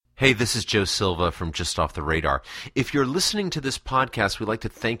Hey, this is Joe Silva from Just Off the Radar. If you're listening to this podcast, we'd like to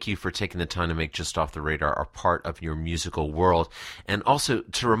thank you for taking the time to make Just Off the Radar a part of your musical world, and also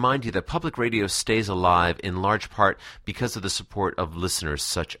to remind you that public radio stays alive in large part because of the support of listeners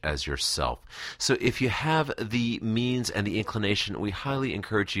such as yourself. So if you have the means and the inclination, we highly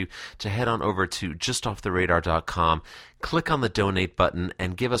encourage you to head on over to justofftheradar.com, click on the donate button,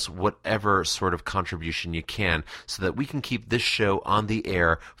 and give us whatever sort of contribution you can so that we can keep this show on the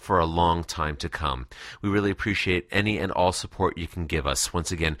air for a long time to come. We really appreciate any and all support you can give us.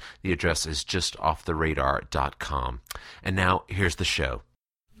 Once again, the address is justofftheradar.com. And now, here's the show.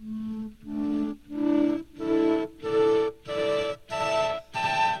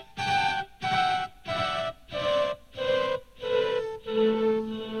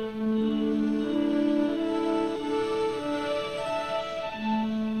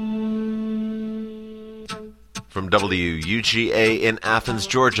 From WUGA in Athens,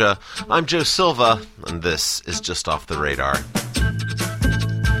 Georgia, I'm Joe Silva, and this is Just Off the Radar.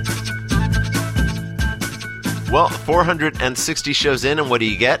 Well, 460 shows in, and what do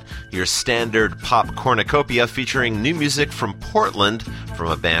you get? Your standard pop cornucopia featuring new music from Portland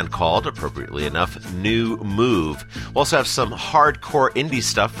from a band called, appropriately enough, New Move. We'll also have some hardcore indie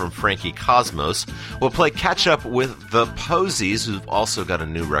stuff from Frankie Cosmos. We'll play catch-up with the Posies, who've also got a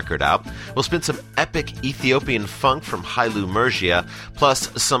new record out. We'll spin some epic Ethiopian funk from Hailu Mergia, plus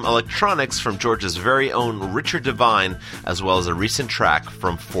some electronics from Georgia's very own Richard Devine, as well as a recent track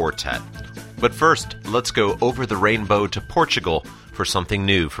from Fortet. But first, let's go over the rainbow to Portugal for something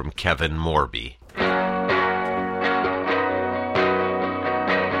new from Kevin Morby.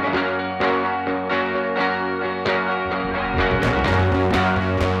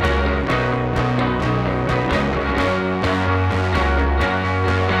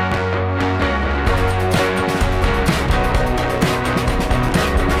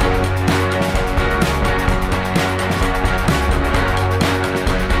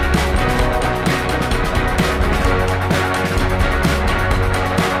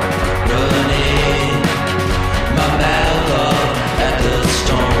 Running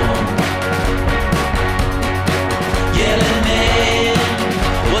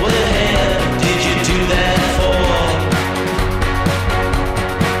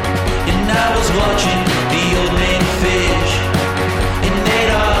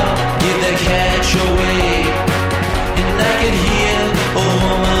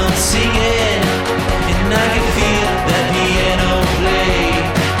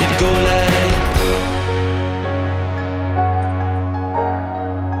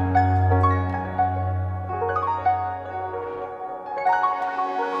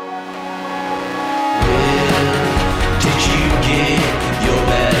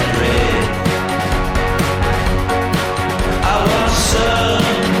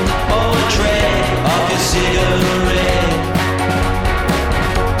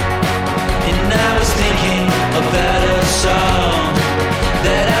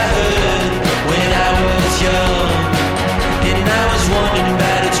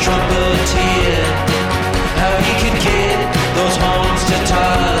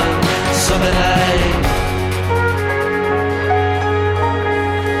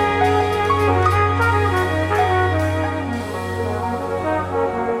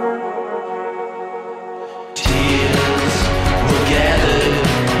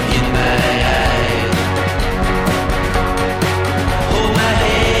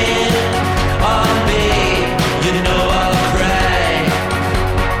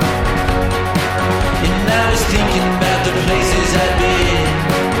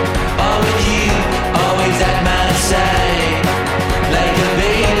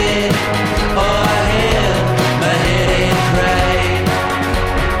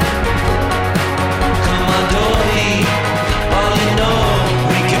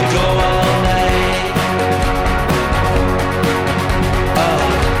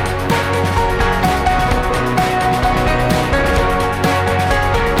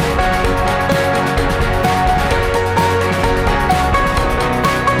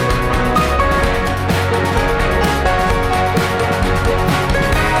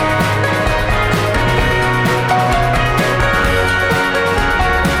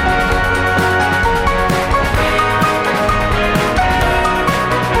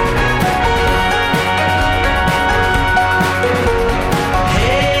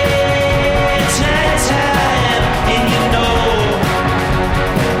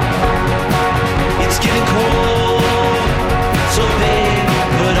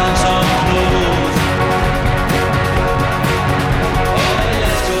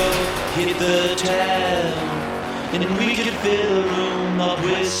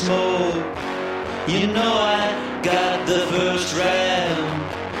smoke. You know I got the first round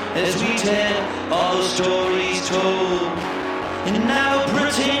as we tell all the stories told. And now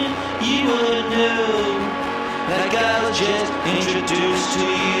pretend you would know, like I was just introduced to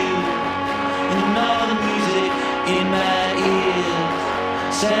you. And all the music in my ears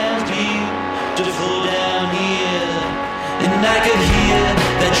sounds beautiful down here. And I could hear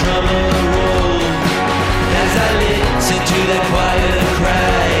that drummer roll as I listen to that choir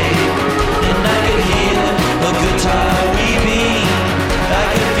cry. And I could hear a guitar weeping. I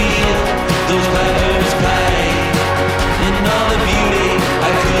could feel those pipers play. And all the beauty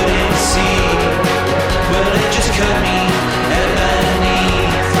I couldn't see, well, it just cut me at my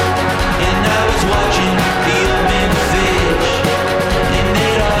knees. And I was watching the open fish, and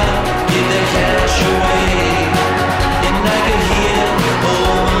they'd all give their cash away. And I could hear a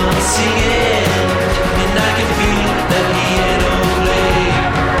woman singing, and I could feel that piano play.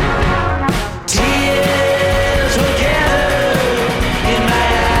 Tears were gathered in my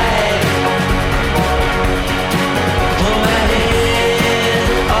eyes. Hold my head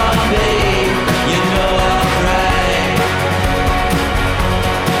on, babe, you know I'll cry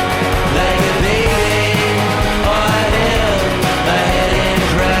like a baby. Oh, I held my head and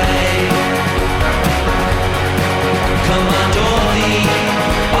cried. Come on, don't leave,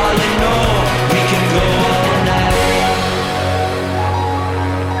 all you know, we can go all night.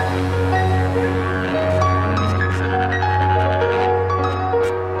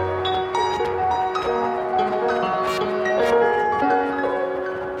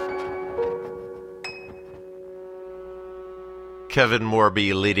 Kevin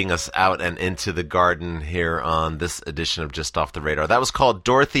Morby leading us out and into the garden here on this edition of Just Off the Radar. That was called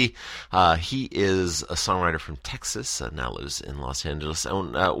Dorothy. He is a songwriter from Texas, now lives in Los Angeles.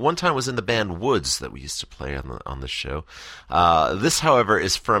 And, one time was in the band Woods that we used to play on the show. This, however,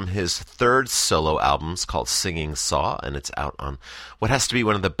 is from his third solo album. It's called Singing Saw, and it's out on what has to be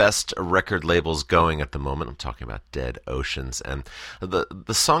one of the best record labels going at the moment. I'm talking about Dead Oceans. And the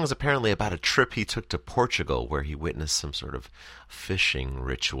song is apparently about a trip he took to Portugal where he witnessed some sort of fishing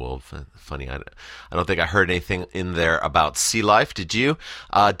ritual. Funny, I don't think I heard anything in there about sea life. Did you?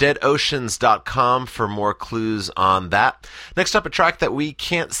 Deadoceans.com for more clues on that. Next up, a track that we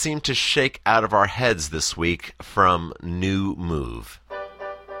can't seem to shake out of our heads this week from New Move.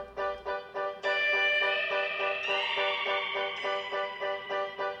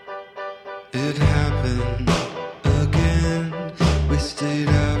 It happened again. We stayed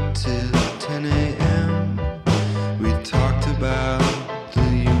up till 10 a.m. We talked about the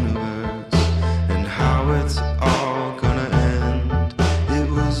universe and how it's all gonna end. It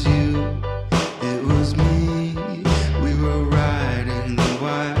was you, it was me. We were riding the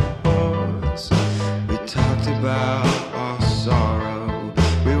white horse. We talked about our sorrow.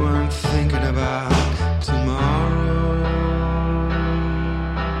 We weren't thinking about tomorrow.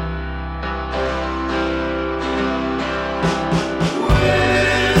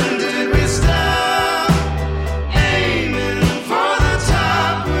 When did we stop aiming for the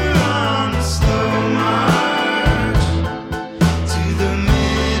top? We're on a slow march to the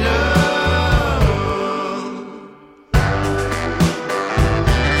middle.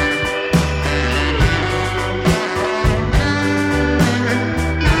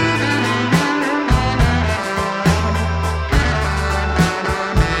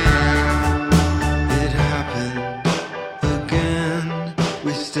 It happened again.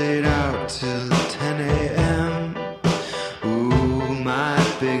 We stayed out till 10 a.m. Ooh, my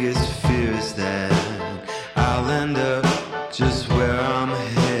biggest fear is that I'll end up just where I'm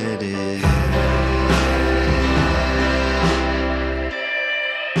headed.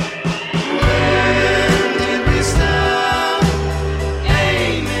 When did we stop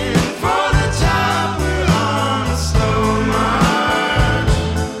aiming for the top? We're on a slow march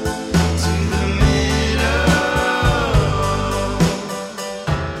to the middle.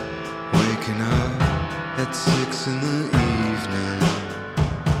 Waking up at 6 in the evening.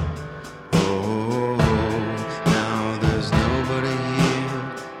 Oh, now there's nobody here.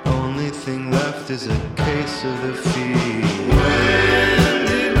 Only thing left is a case of the fever. When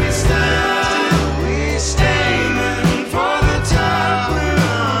did we stop? We aiming for the top. We're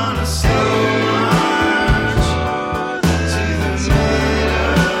on a slow march to the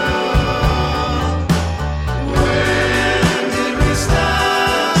middle. When did we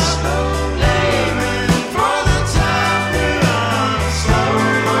stop aiming for the top? We're on a slow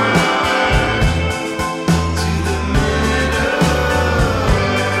march to the middle.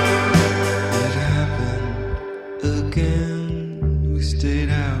 It happened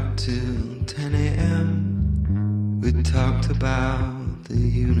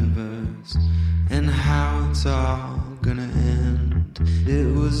universe and how it's all gonna end.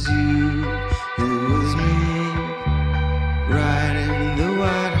 It was you, it was me, riding the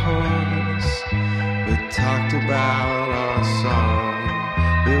white horse. We talked about our sorrow,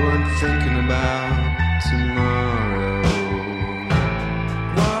 we weren't thinking about tomorrow.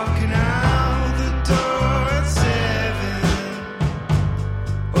 Walking out the door at 7.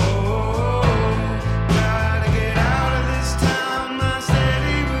 Oh, gotta get out of this town. My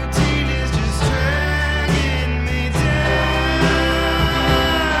steady routine is just dragging me down.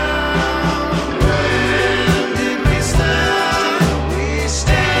 When did we start? We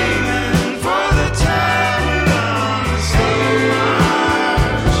aiming for the top. We're on a slow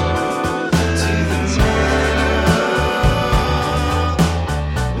march to the middle.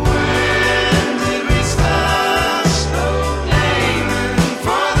 When did we start? Aiming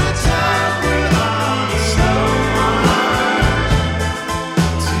for the top. We're on a slow march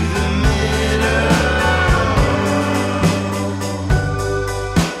to the middle.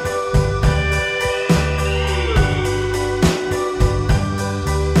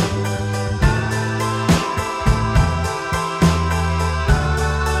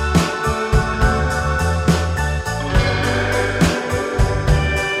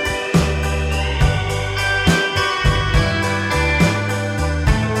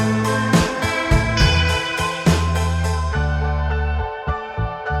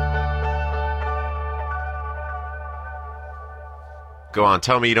 Go on,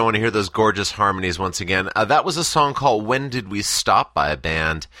 tell me you don't want to hear those gorgeous harmonies once again. That was a song called When Did We Stop by a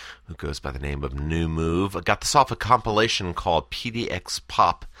band who goes by the name of New Move. I got this off a compilation called PDX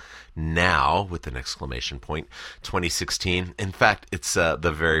Pop Now, with an exclamation point, 2016. In fact, it's the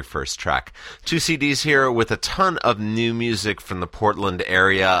very first track. 2 CDs here with a ton of new music from the Portland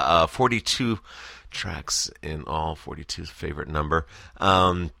area, 42 tracks in all, 42's favorite number.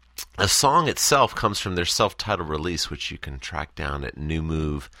 The song itself comes from their self-titled release, which you can track down at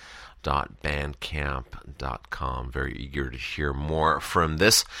newmove.bandcamp.com. Very eager to hear more from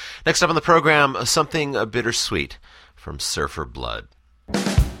this. Next up on the program, something bittersweet from Surfer Blood.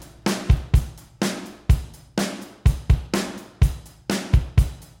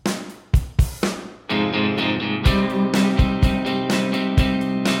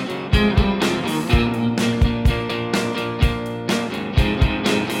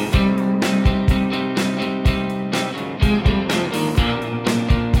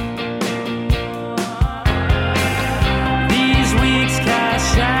 These weeks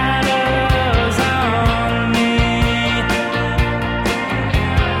cast shadows on me.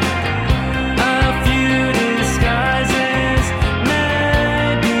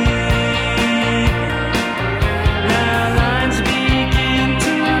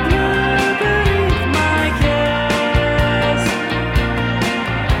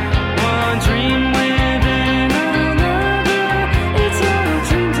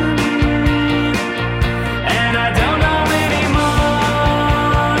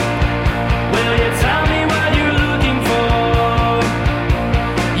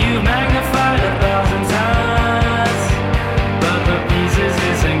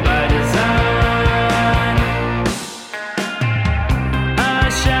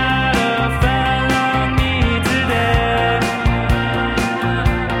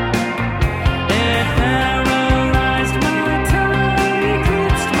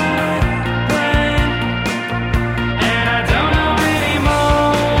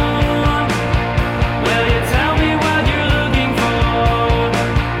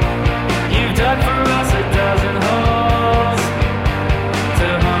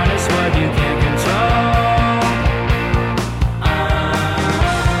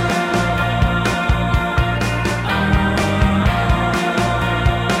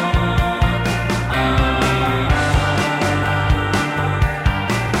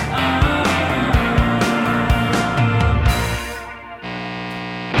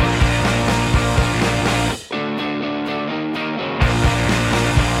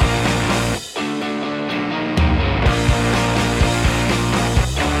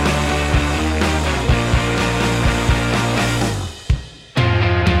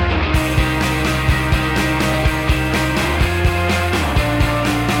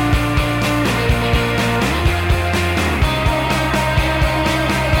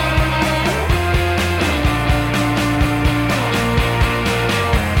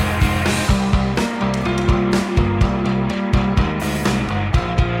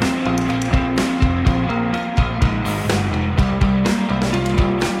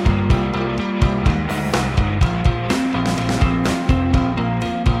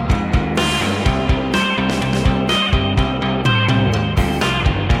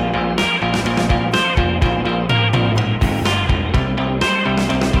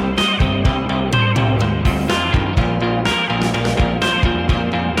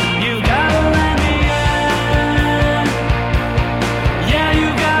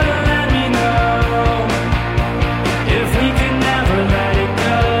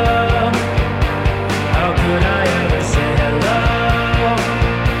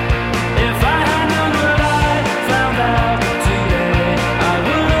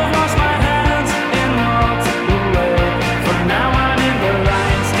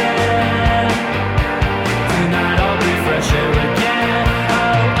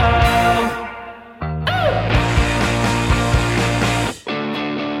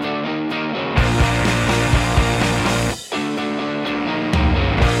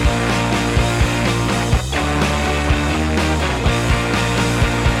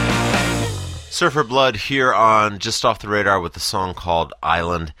 Surfer Blood here on Just Off the Radar with a song called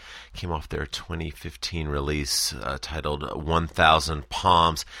Island. Came off their 2015 release titled 1000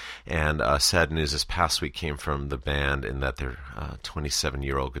 Palms. And sad news this past week came from the band in that their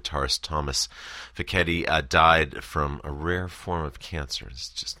 27-year-old guitarist Thomas Fichetti died from a rare form of cancer. It's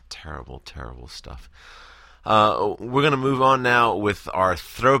just terrible, terrible stuff. We're going to move on now with our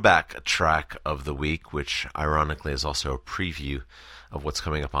throwback track of the week, which ironically is also a preview of what's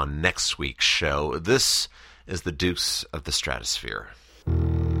coming up on next week's show. This is the Dukes of the Stratosphere.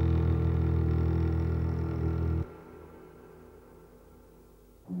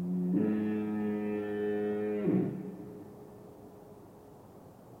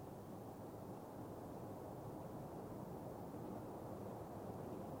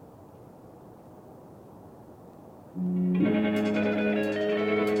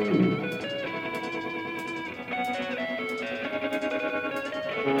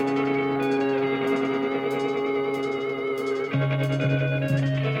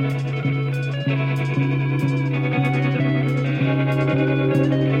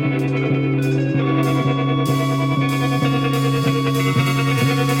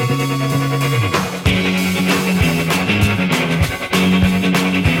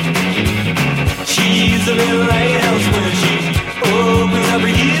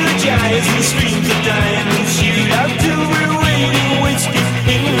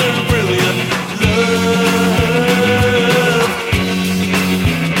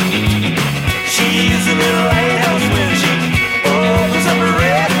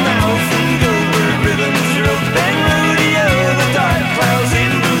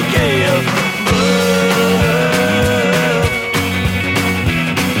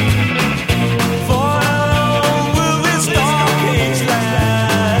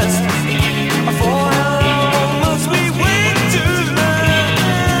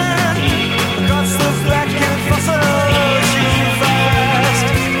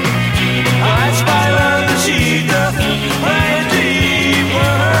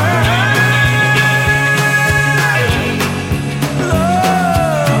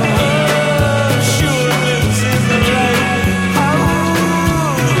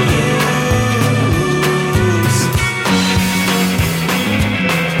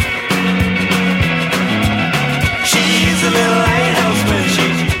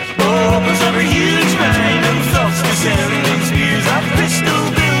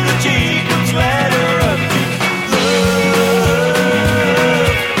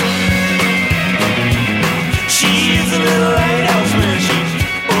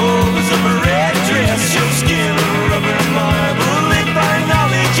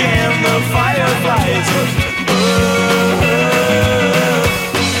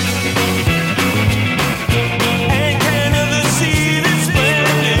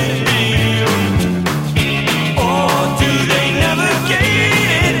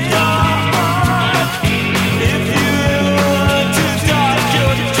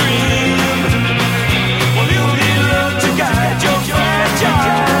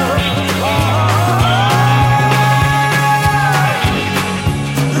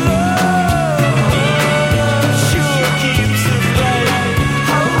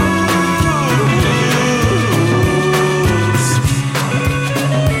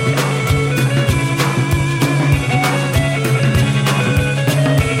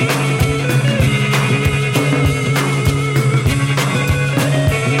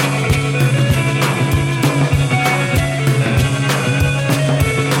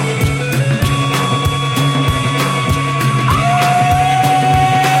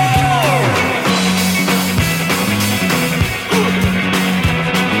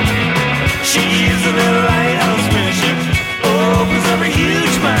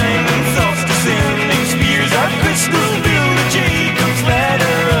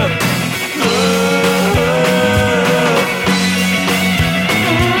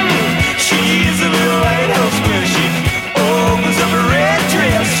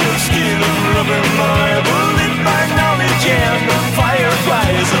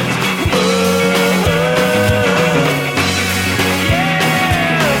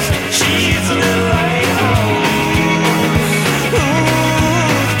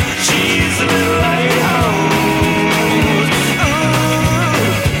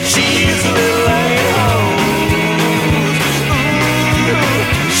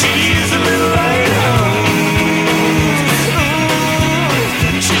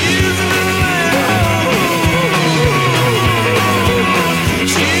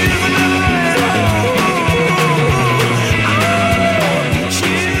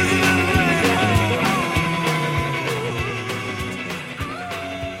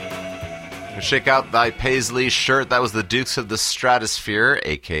 Shake Out Thy Paisley Shirt. That was the Dukes of the Stratosphere,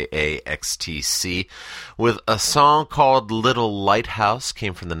 a.k.a. XTC, with a song called Little Lighthouse.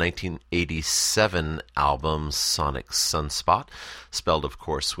 Came from the 1987 album Sonic Sunspot, spelled, of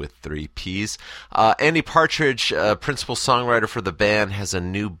course, with 3 P's. Andy Partridge, principal songwriter for the band, has a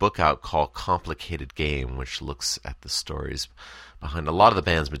new book out called Complicated Game, which looks at the stories behind a lot of the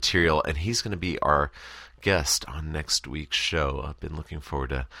band's material, and he's going to be our guest on next week's show. I've been looking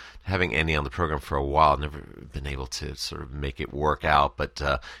forward to having Andy on the program for a while. Never been able to sort of make it work out, but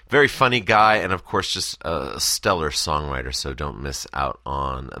very funny guy, and of course just a stellar songwriter, so don't miss out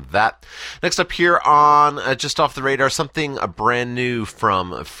on that. Next up here on Just Off the Radar, something brand new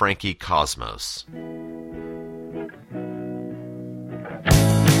from Frankie Cosmos.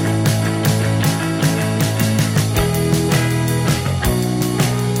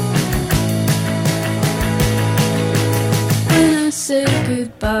 Say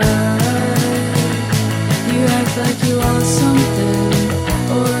goodbye. You act like you lost something,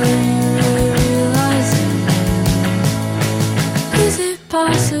 or are you really realizing? Is it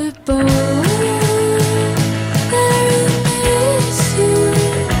possible that I miss you?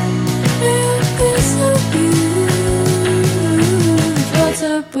 Never been so huge. What's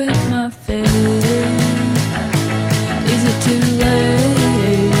up with my fate? Is it too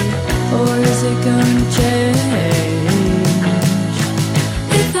late, or is it gonna change?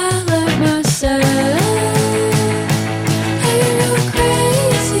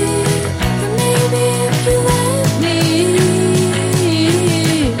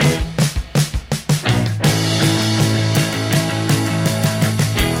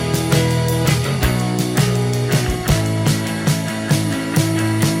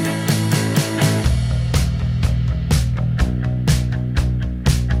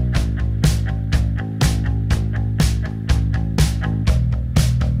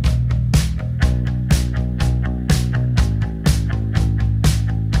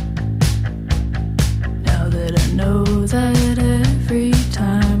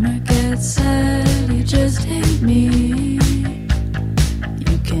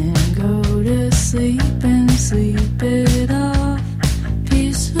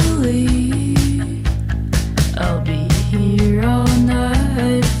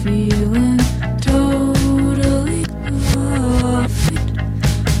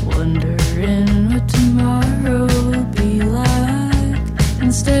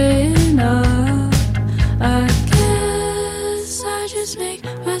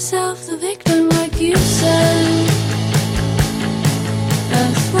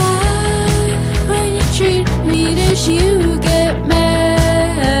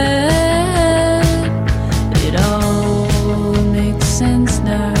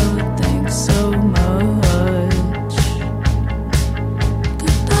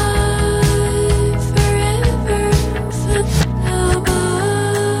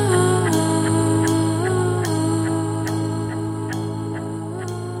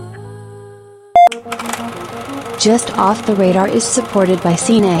 Just Off the Radar is supported by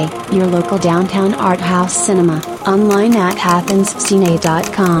Cine, your local downtown art house cinema, online at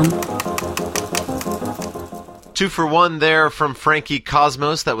athenscine.com. 2 for 1 there from Frankie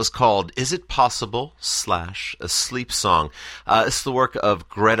Cosmos. That was called Is It Possible? / A Sleep Song. It's the work of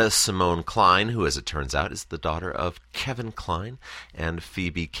Greta Simone Klein, who, as it turns out, is the daughter of Kevin Klein and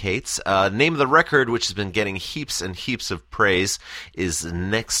Phoebe Cates. Name of the record, which has been getting heaps and heaps of praise, is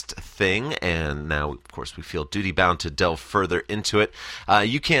Next Thing. And now, of course, we feel duty-bound to delve further into it.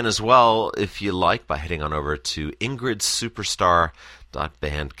 You can as well, if you like, by heading on over to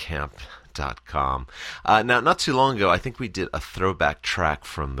ingridsuperstar.bandcamp.com. Now, not too long ago, I think we did a throwback track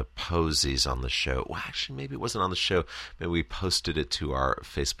from the Posies on the show. Well, actually, maybe it wasn't on the show. Maybe we posted it to our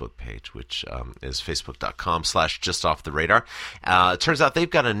Facebook page, which is facebook.com/justofftheradar. It turns out they've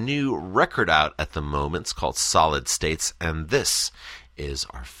got a new record out at the moment. It's called Solid States, and this is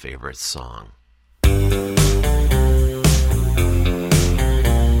our favorite song.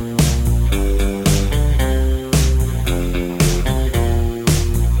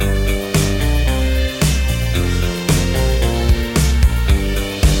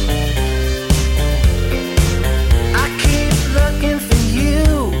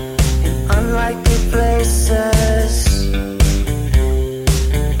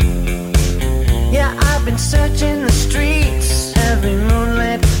 Yeah, I've been searching the streets every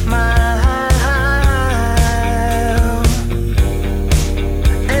moonlit mile.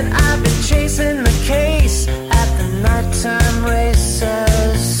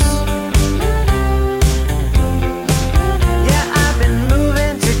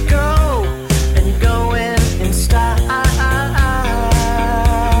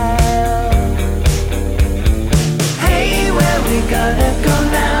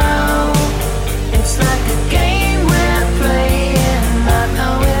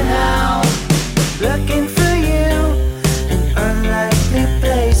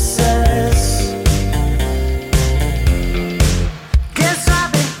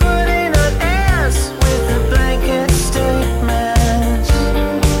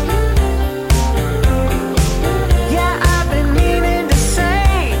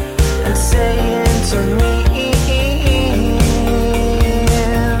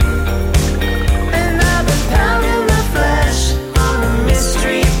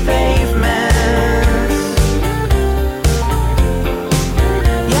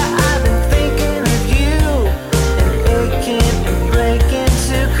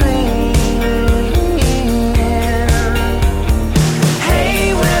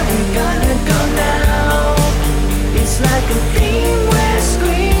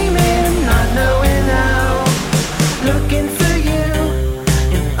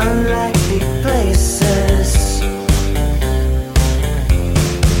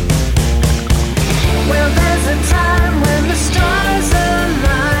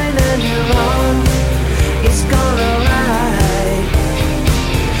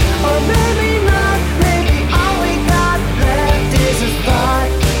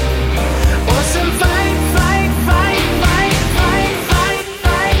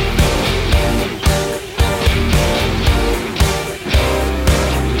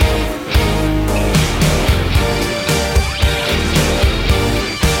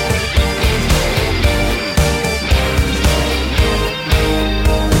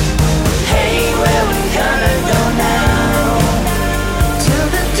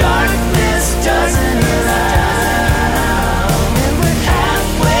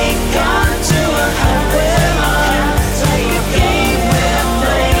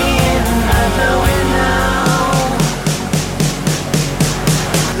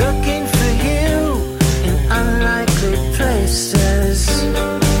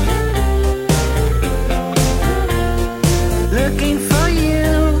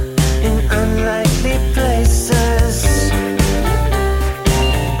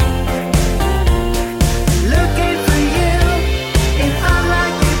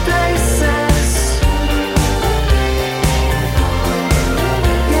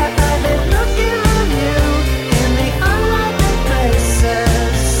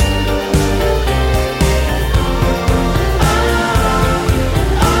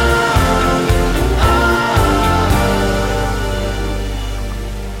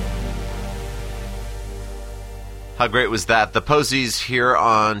 How great was that? The Posies here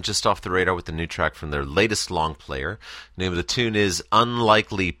on Just Off the Radar with the new track from their latest long player. The name of the tune is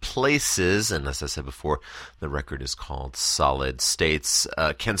Unlikely Places, and as I said before, the record is called Solid States.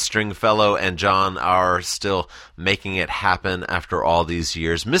 Ken Stringfellow and John are still making it happen after all these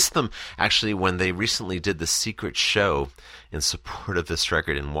years. Missed them, actually, when they recently did the secret show in support of this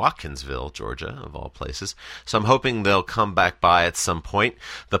record in Watkinsville, Georgia, of all places. So I'm hoping they'll come back by at some point.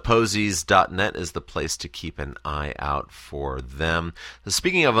 Theposies.net is the place to keep an eye out for them.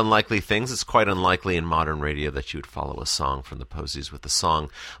 Speaking of unlikely things, it's quite unlikely in modern radio that you would follow a song from the Posies with a song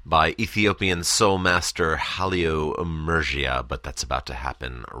by Ethiopian soul master Halio Murgia, but that's about to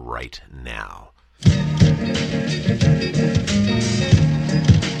happen right now.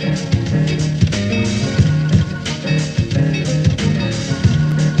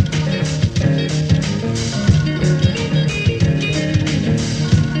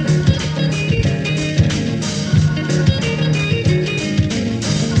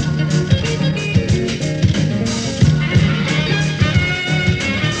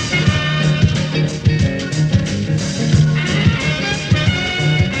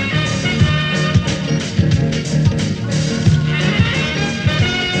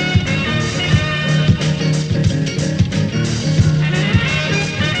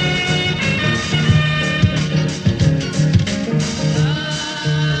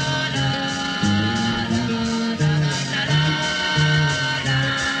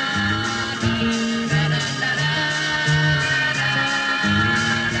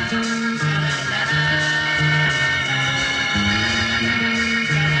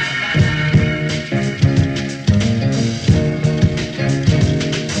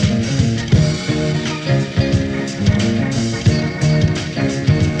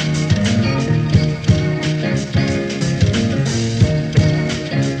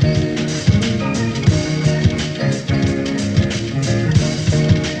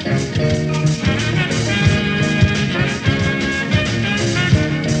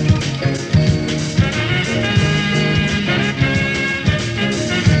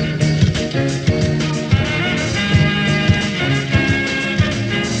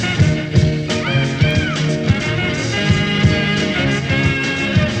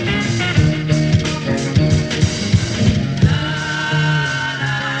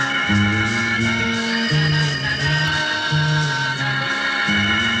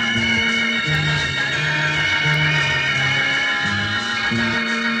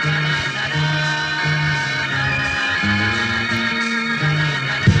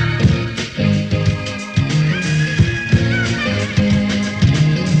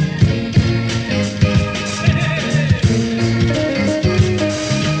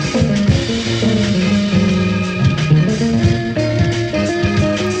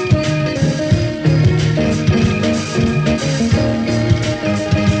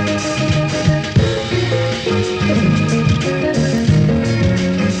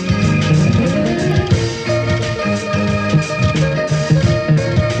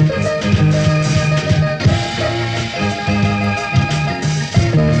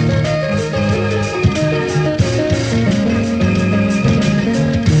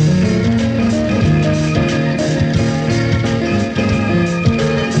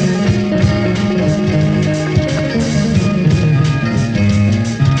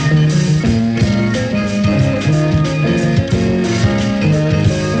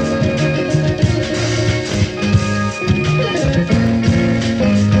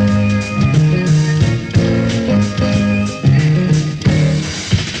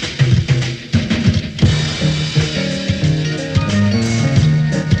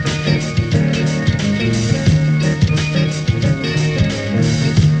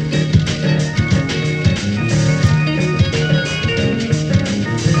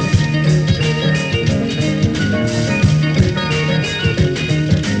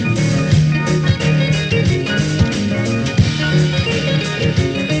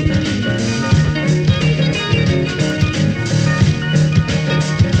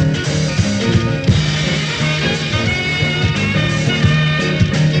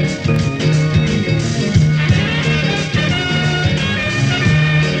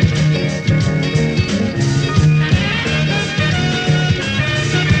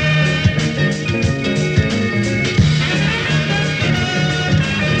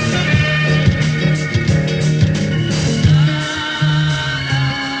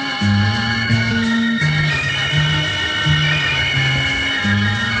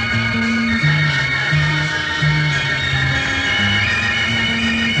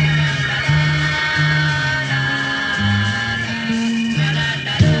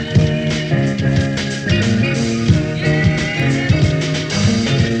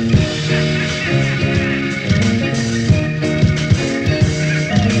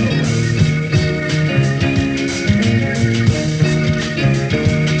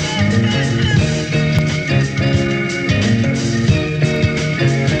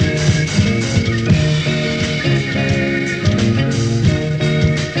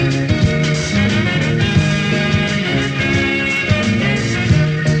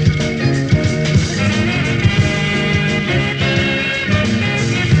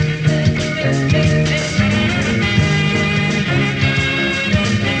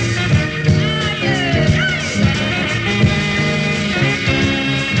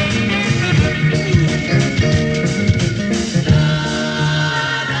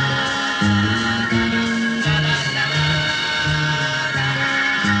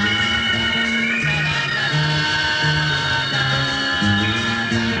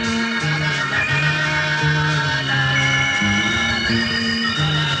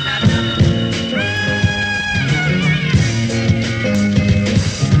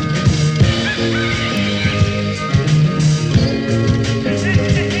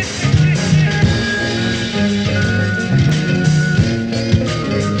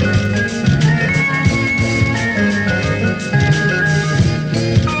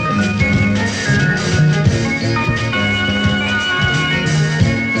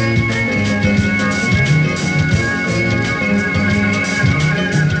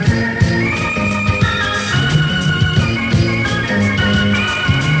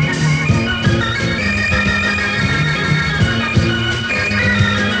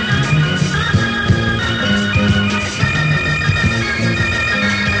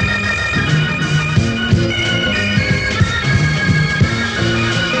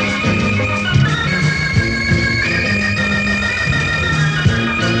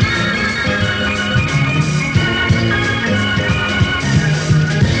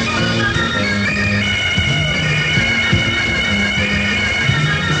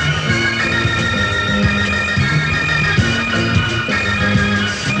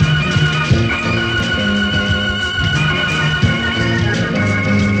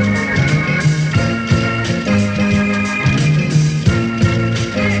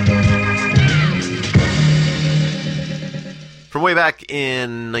 way back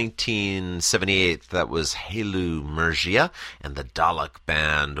in 1978, that was Helu Mergia and the Dalek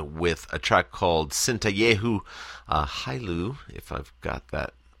Band with a track called Sintayehu. Hailu, if I've got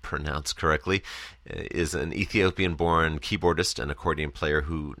that pronounced correctly, is an Ethiopian-born keyboardist and accordion player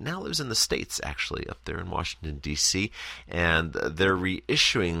who now lives in the States, actually, up there in Washington, D.C., and they're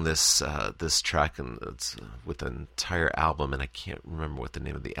reissuing this track, and it's with an entire album, and I can't remember what the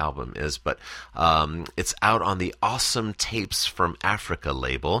name of the album is, but it's out on the Awesome Tapes from Africa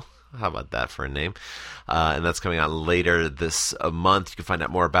label. How about that for a name? And that's coming out later this month. You can find out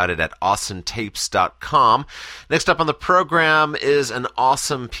more about it at awesometapes.com. Next up on the program is an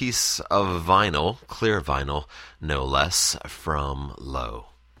awesome piece of vinyl, clear vinyl, no less, from Low.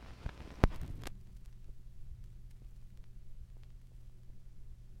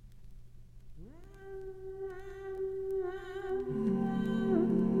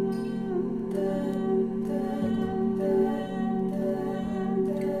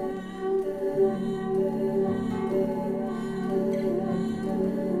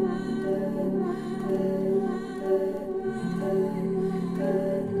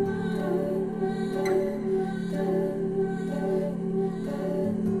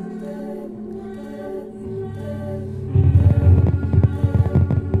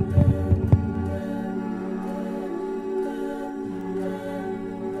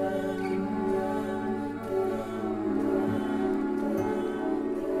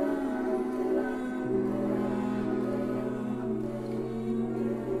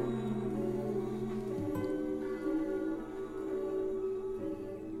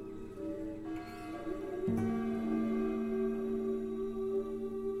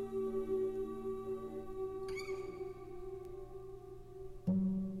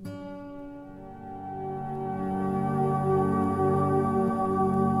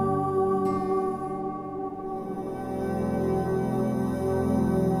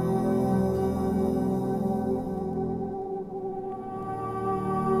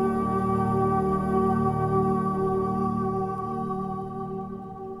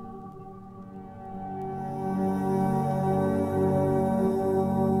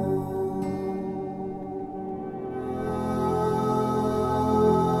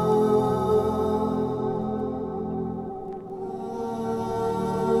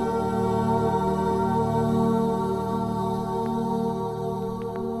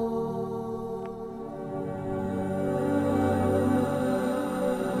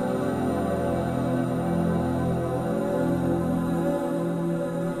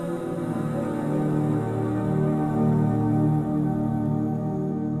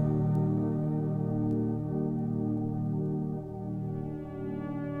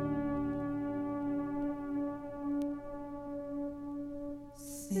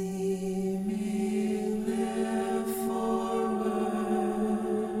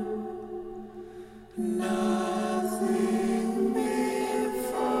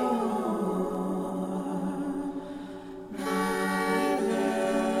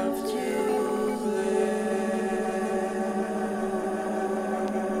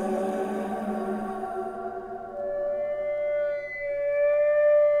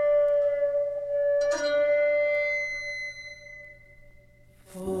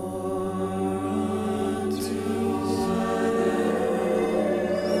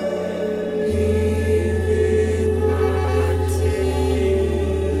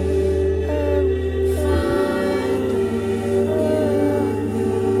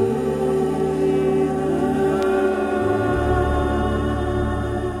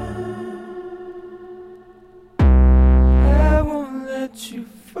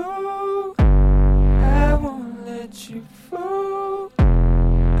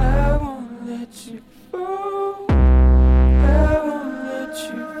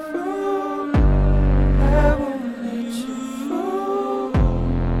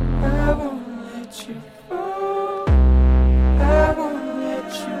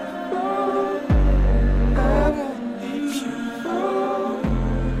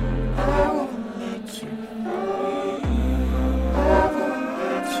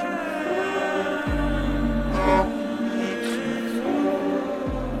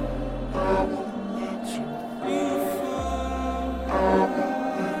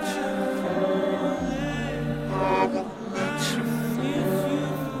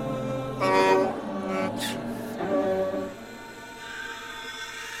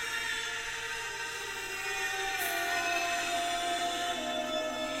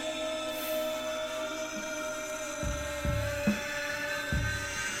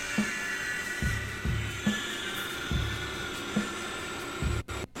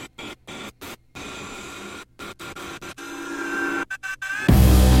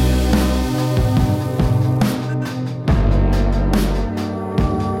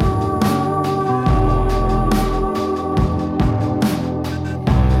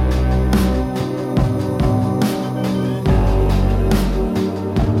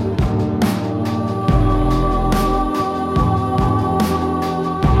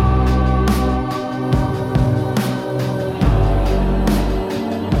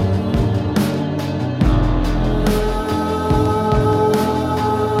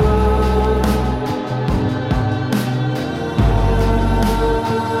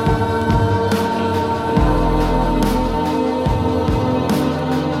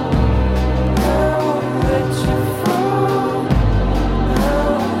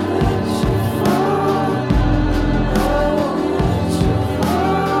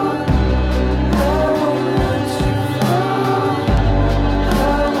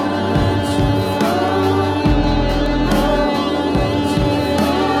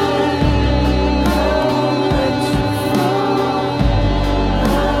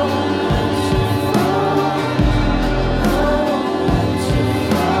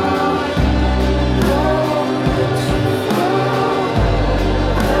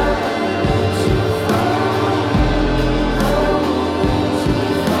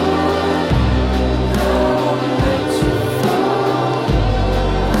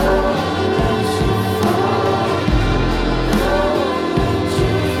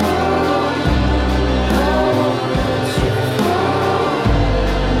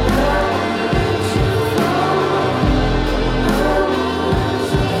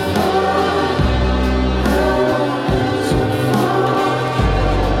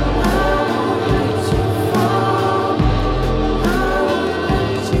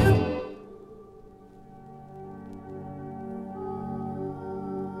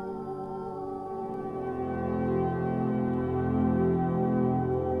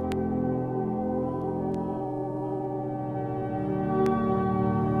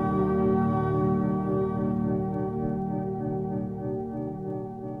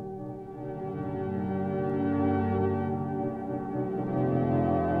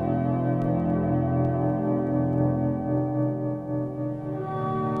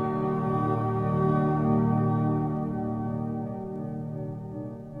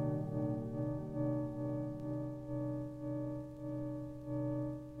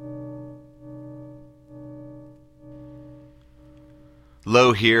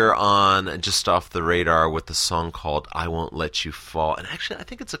 Low here on Just Off the Radar with the song called I Won't Let You Fall. And actually, I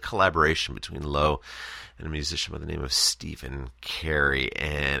think it's a collaboration between Low and a musician by the name of Stephen Carey.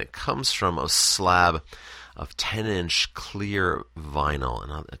 And it comes from a slab of 10-inch clear vinyl,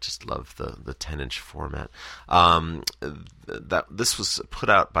 and I just love the 10-inch format. This was put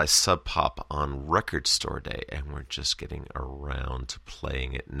out by Sub Pop on Record Store Day, and we're just getting around to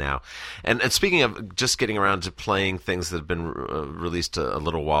playing it now. And speaking of just getting around to playing things that have been released a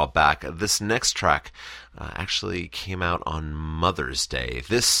little while back, this next track actually came out on Mother's Day.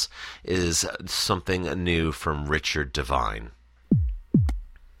 This is something new from Richard Devine.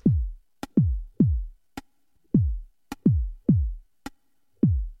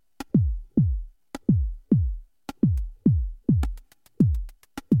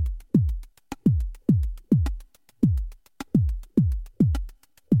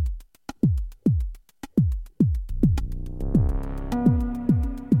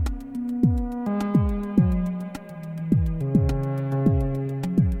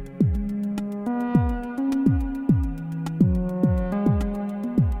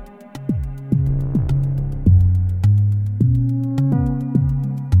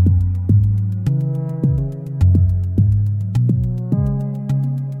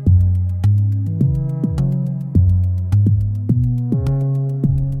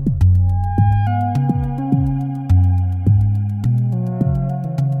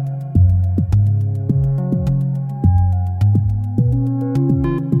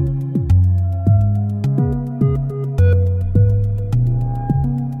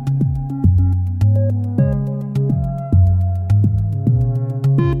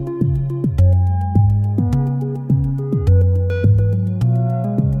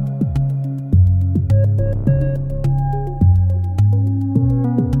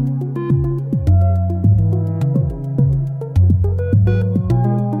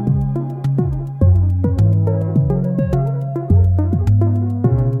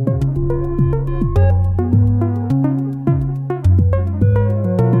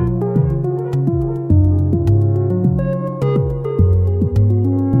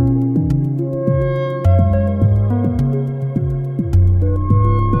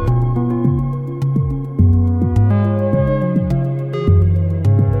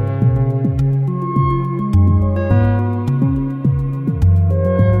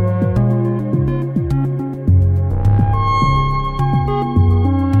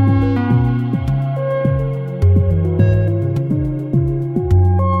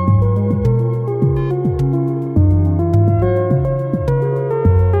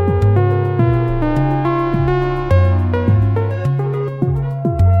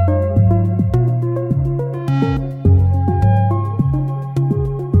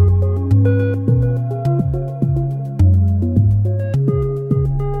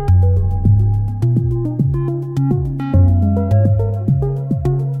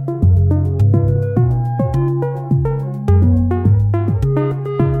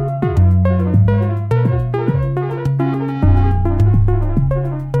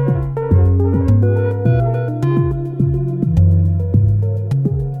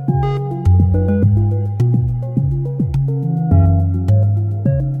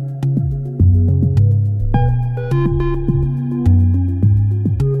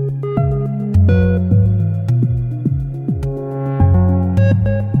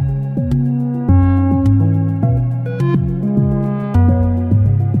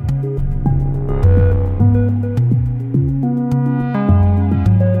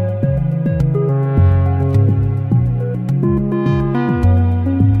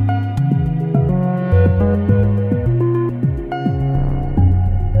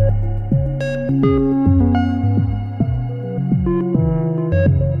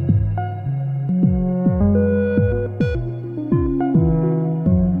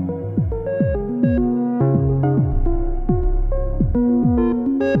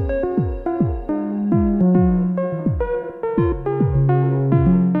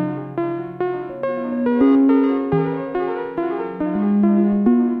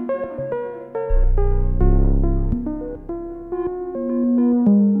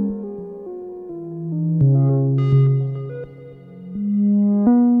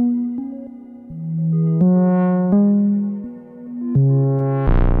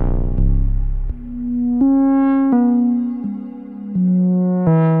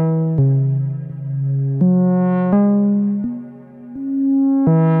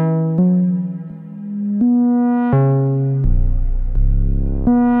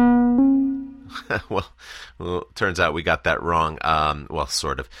 turns out we got that wrong. Well,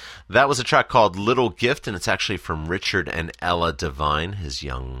 sort of. That was a track called Little Gift, and it's actually from Richard and Ella Devine, his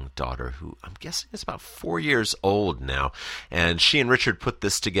young daughter, who I'm guessing is about 4 years old now. And she and Richard put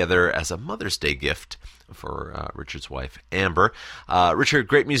this together as a Mother's Day gift for Richard's wife, Amber. Richard,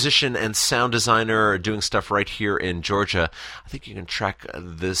 great musician and sound designer, doing stuff right here in Georgia. I think you can track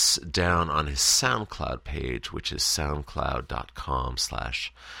this down on his SoundCloud page, which is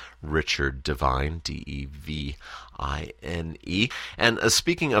soundcloud.com/Richard Devine, Devine. And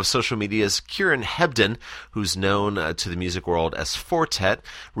speaking of social medias, Kieran Hebden, who's known to the music world as Fortet,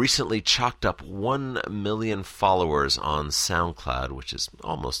 recently chalked up 1 million followers on SoundCloud, which is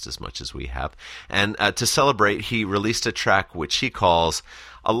almost as much as we have. And to celebrate, he released a track which he calls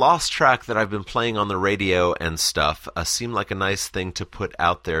a lost track that I've been playing on the radio and stuff. Seemed like a nice thing to put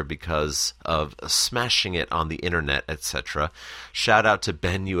out there because of smashing it on the internet, etc. Shout out to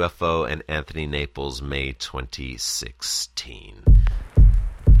Ben UFO and Anthony Naples, May 2016.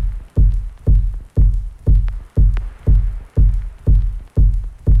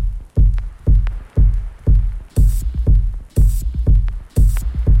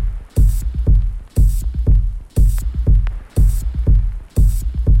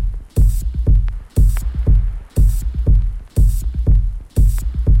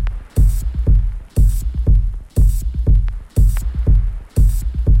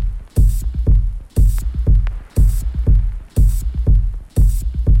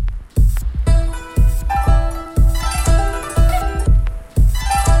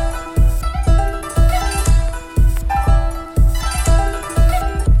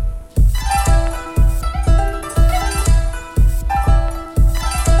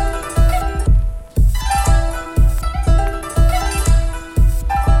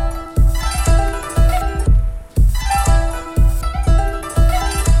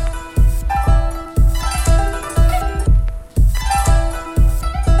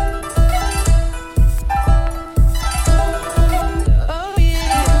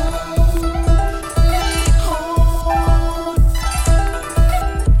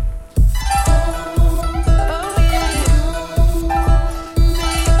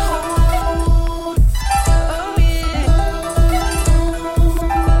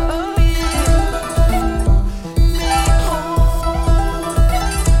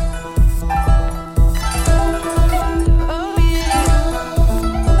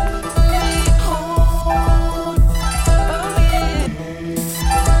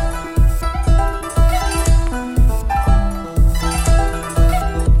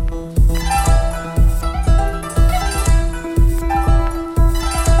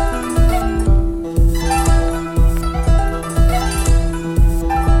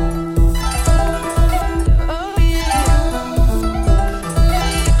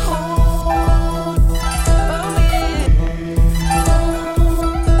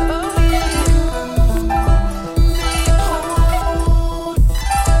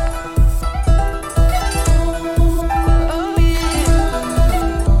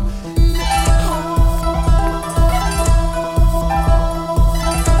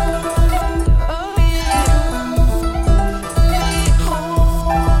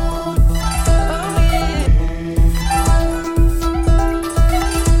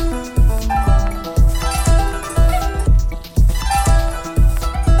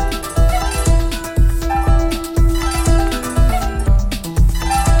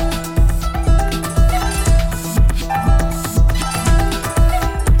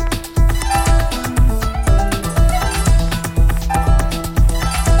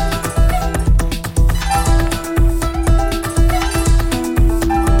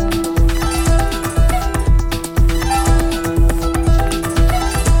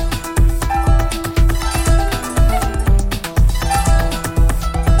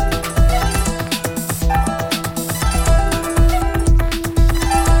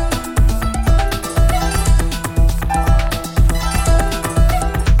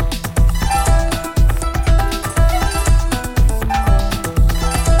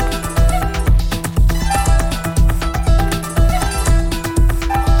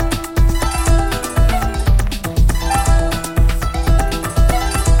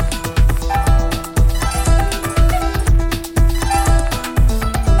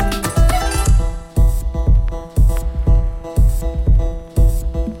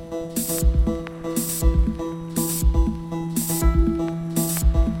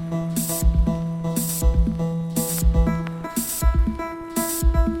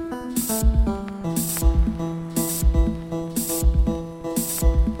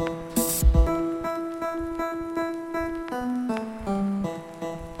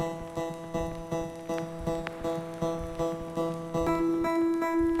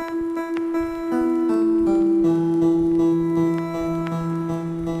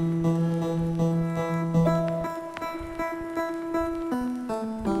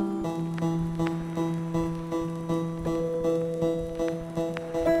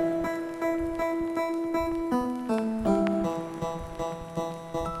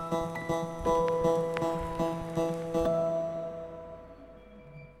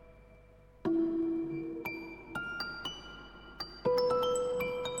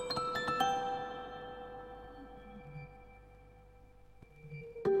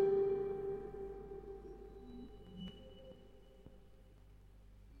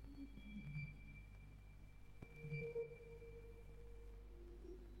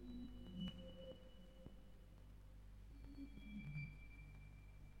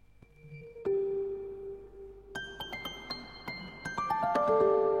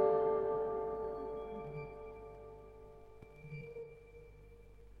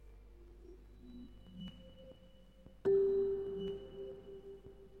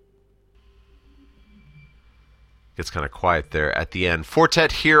 Gets kind of quiet there at the end.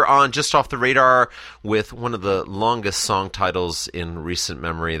 Fortet here on Just Off the Radar with one of the longest song titles in recent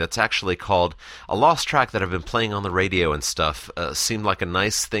memory. That's actually called a lost track that I've been playing on the radio and stuff. Seemed like a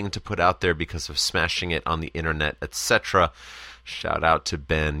nice thing to put out there because of smashing it on the internet, etc. Shout out to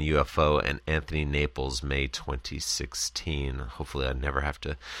Ben, UFO, and Anthony Naples, May 2016. Hopefully I never have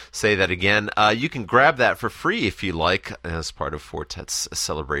to say that again. You can grab that for free if you like as part of Fortet's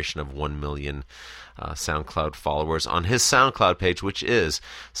celebration of 1 million SoundCloud followers on his SoundCloud page, which is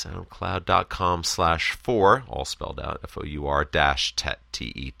soundcloud.com/4, all spelled out, FOUR-TET,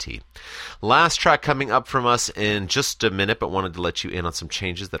 TET. Last track coming up from us in just a minute, but wanted to let you in on some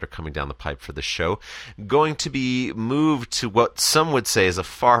changes that are coming down the pipe for the show. Going to be moved to what some would say is a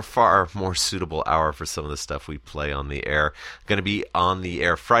far, far more suitable hour for some of the stuff we play on the air. Going to be on the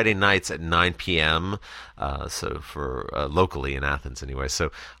air Friday nights at 9 p.m., so for locally in Athens anyway.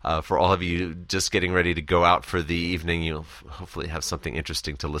 So for all of you just getting ready to go out for the evening, you'll hopefully have something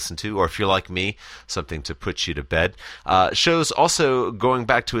interesting to listen to, or if you're like me, something to put you to bed. Show's also going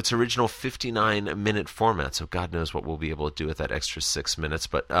back to its original 59-minute format, so God knows what we'll be able to do with that extra 6 minutes,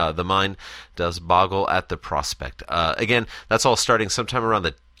 but the mind does boggle at the prospect. Again, that's all starting sometime around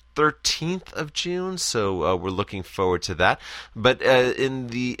the 13th of June, so we're looking forward to that. But in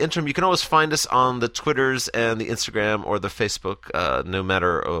the interim, you can always find us on the Twitters and the Instagram or the Facebook, no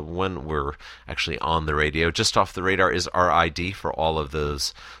matter when we're actually on the radio. Just Off the Radar is our ID for all of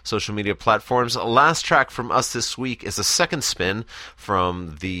those social media platforms. Last track from us this week is a second spin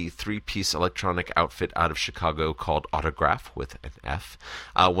from the three-piece electronic outfit out of Chicago called Autograph with an F.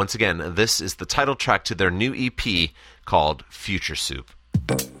 Once again, this is the title track to their new EP called Future Soup.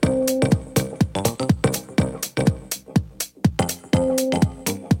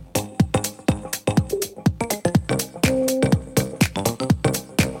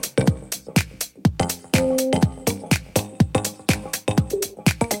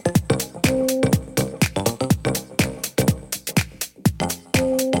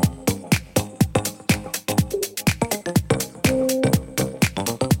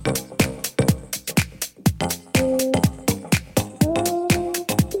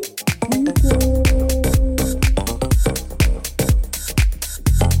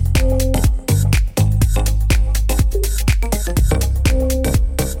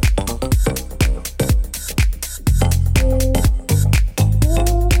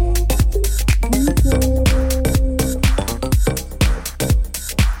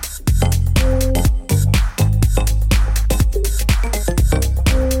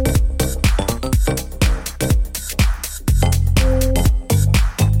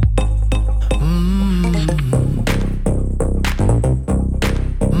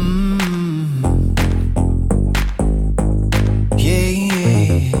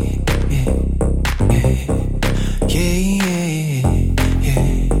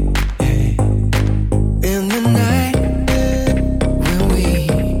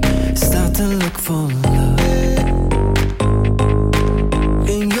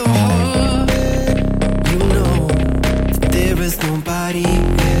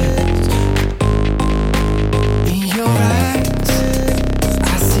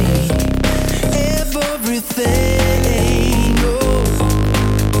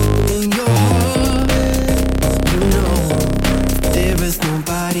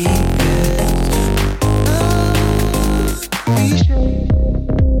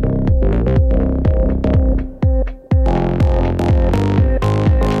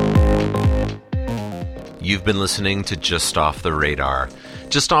 You've been listening to Just Off the Radar.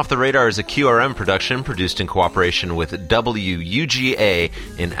 Just Off the Radar is a QRM production produced in cooperation with WUGA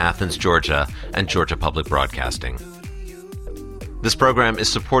in Athens, Georgia, and Georgia Public Broadcasting. This program is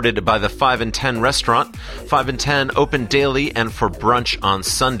supported by the 5 and 10 restaurant. 5 and 10 open daily and for brunch on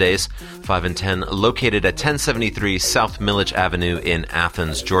Sundays. 5 and 10 located at 1073 South Millage Avenue in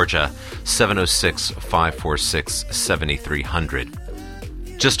Athens, Georgia, 706-546-7300.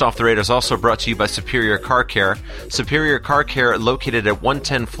 Just Off the Radar is also brought to you by Superior Car Care. Superior Car Care located at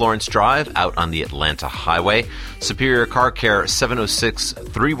 110 Florence Drive out on the Atlanta Highway. Superior Car Care,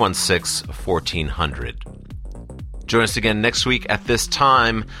 706-316-1400. Join us again next week at this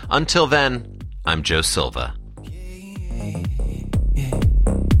time. Until then, I'm Joe Silva.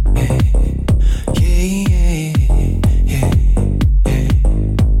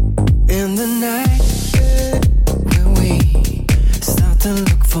 In the night when we start to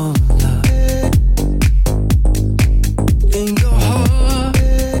look for love.